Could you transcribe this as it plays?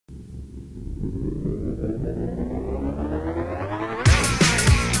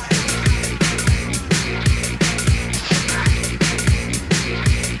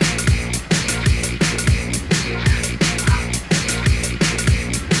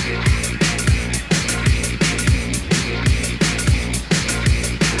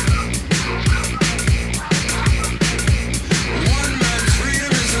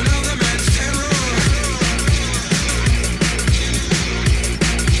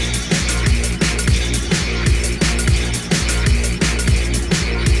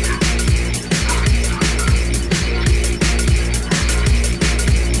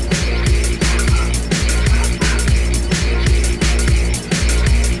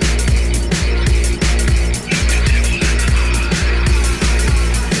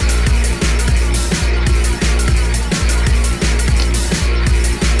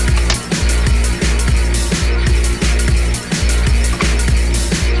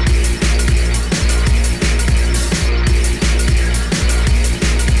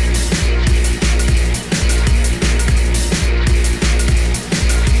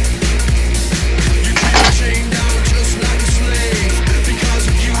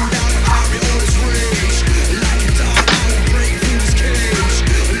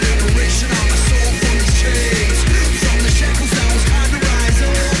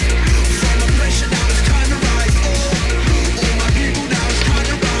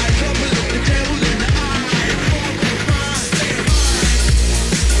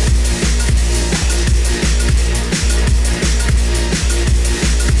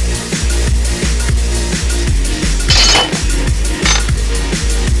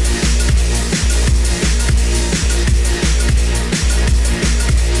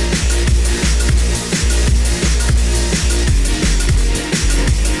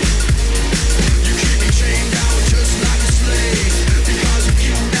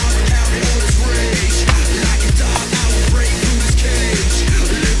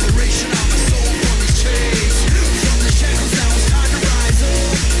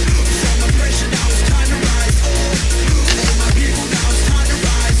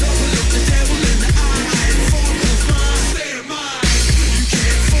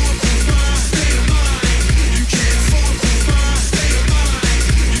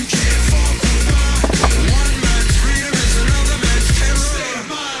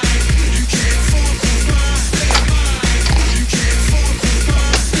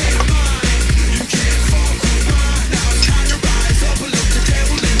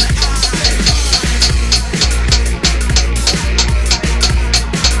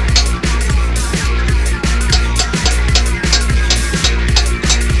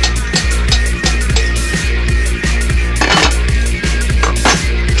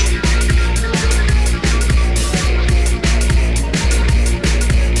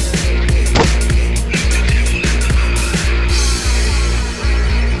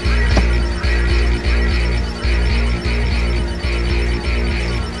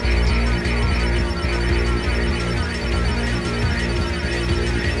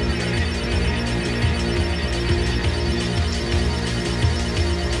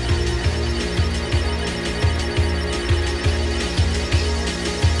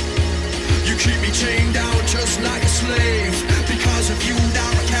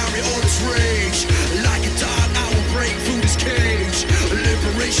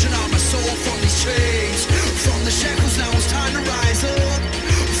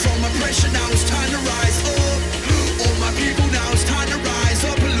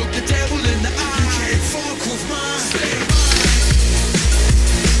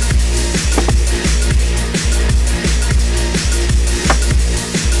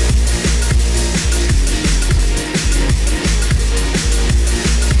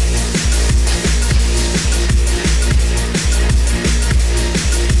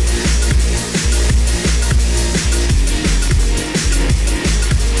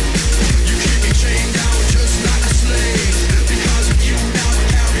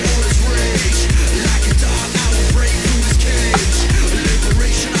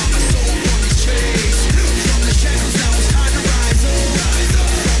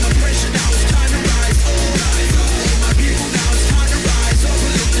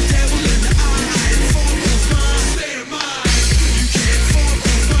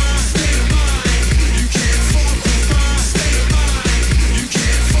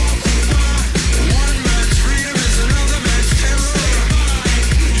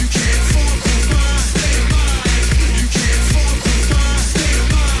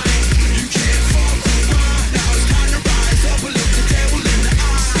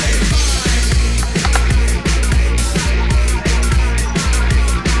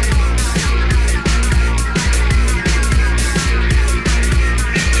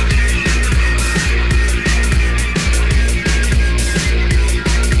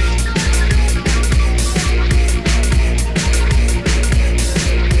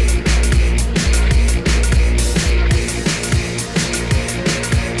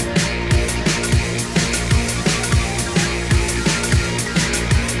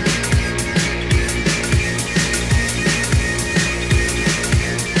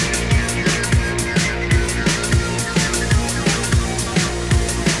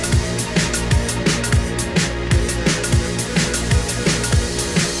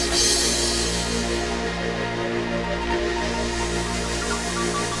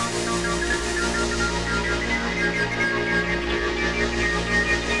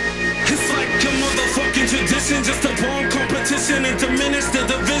tradition, just a bomb competition and diminish the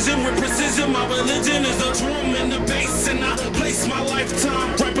division with precision. My religion is the drum and the bass, and I place my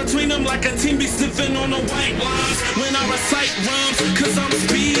lifetime right between them like a team be sniffing on the white lines. When I recite rhymes, cause I'm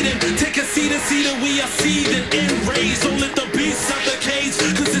speeding, take a seat and see that we are seething. Enraged, don't let the beast out the cage,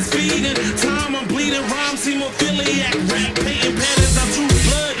 cause it's feeding. Time I'm bleeding, rhymes, hemophiliac, rap, painting patterns, I drew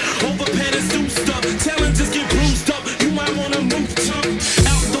blood over patterns, do stuff. Challenges get bruised up, you might wanna move chunk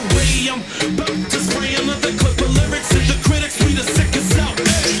out the way. I'm about to spray another clip of lyrics and the critics read the sickest out.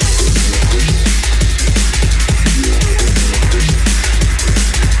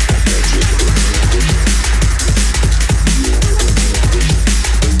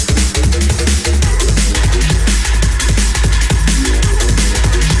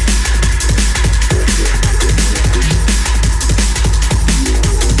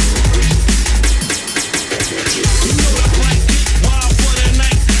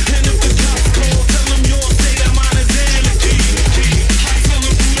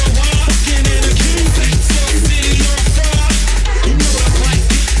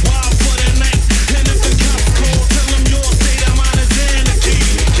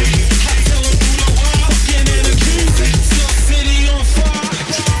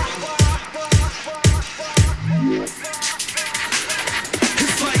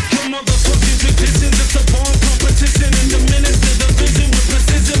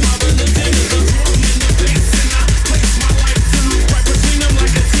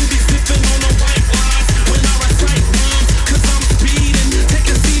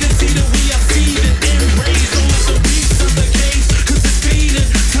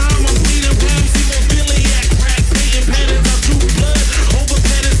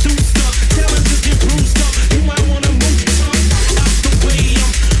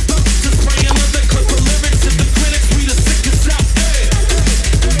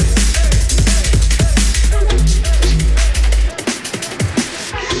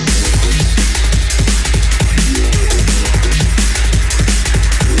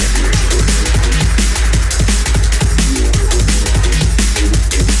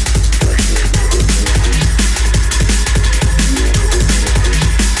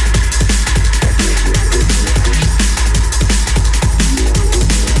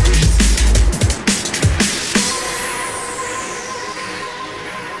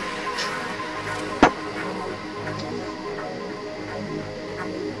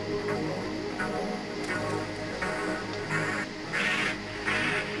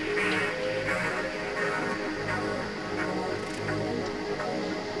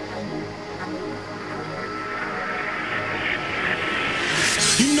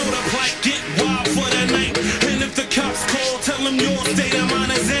 You know the plight, get wild for the night. And if the cops call, tell them your state of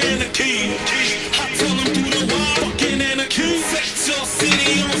mind is anarchy. I tell them through the wild, fucking anarchy. Set your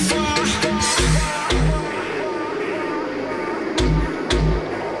city on fire.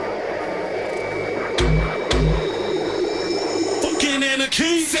 Fucking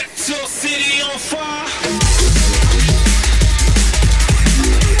anarchy. Set your city on fire.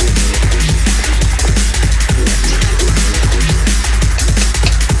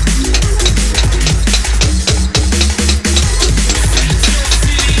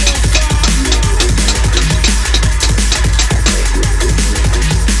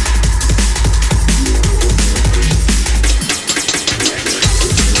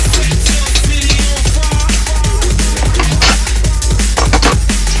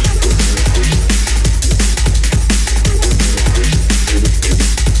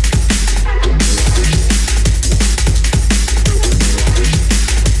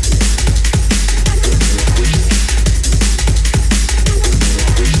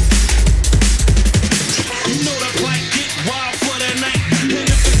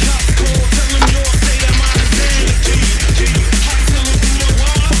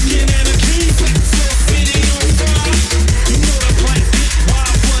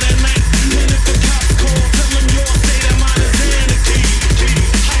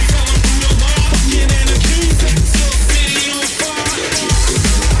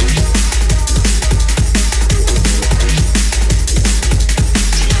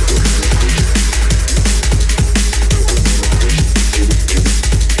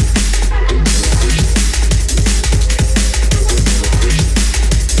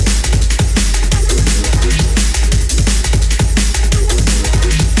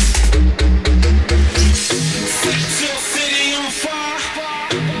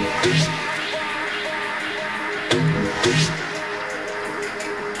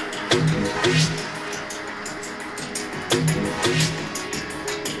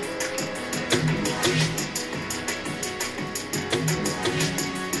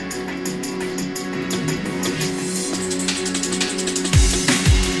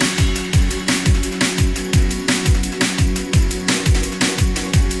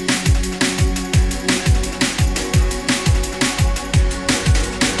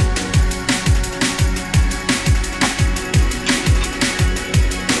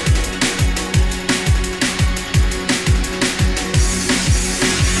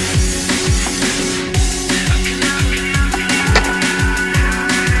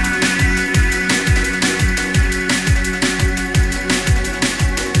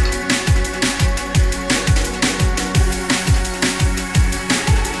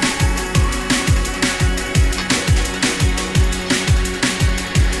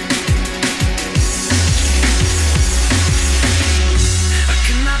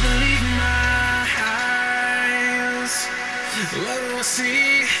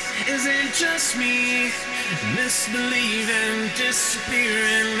 Is it just me misbelieving,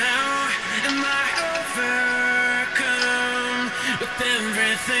 disappearing now? Am I overcome with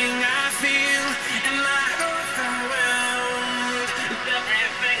everything I feel? Am I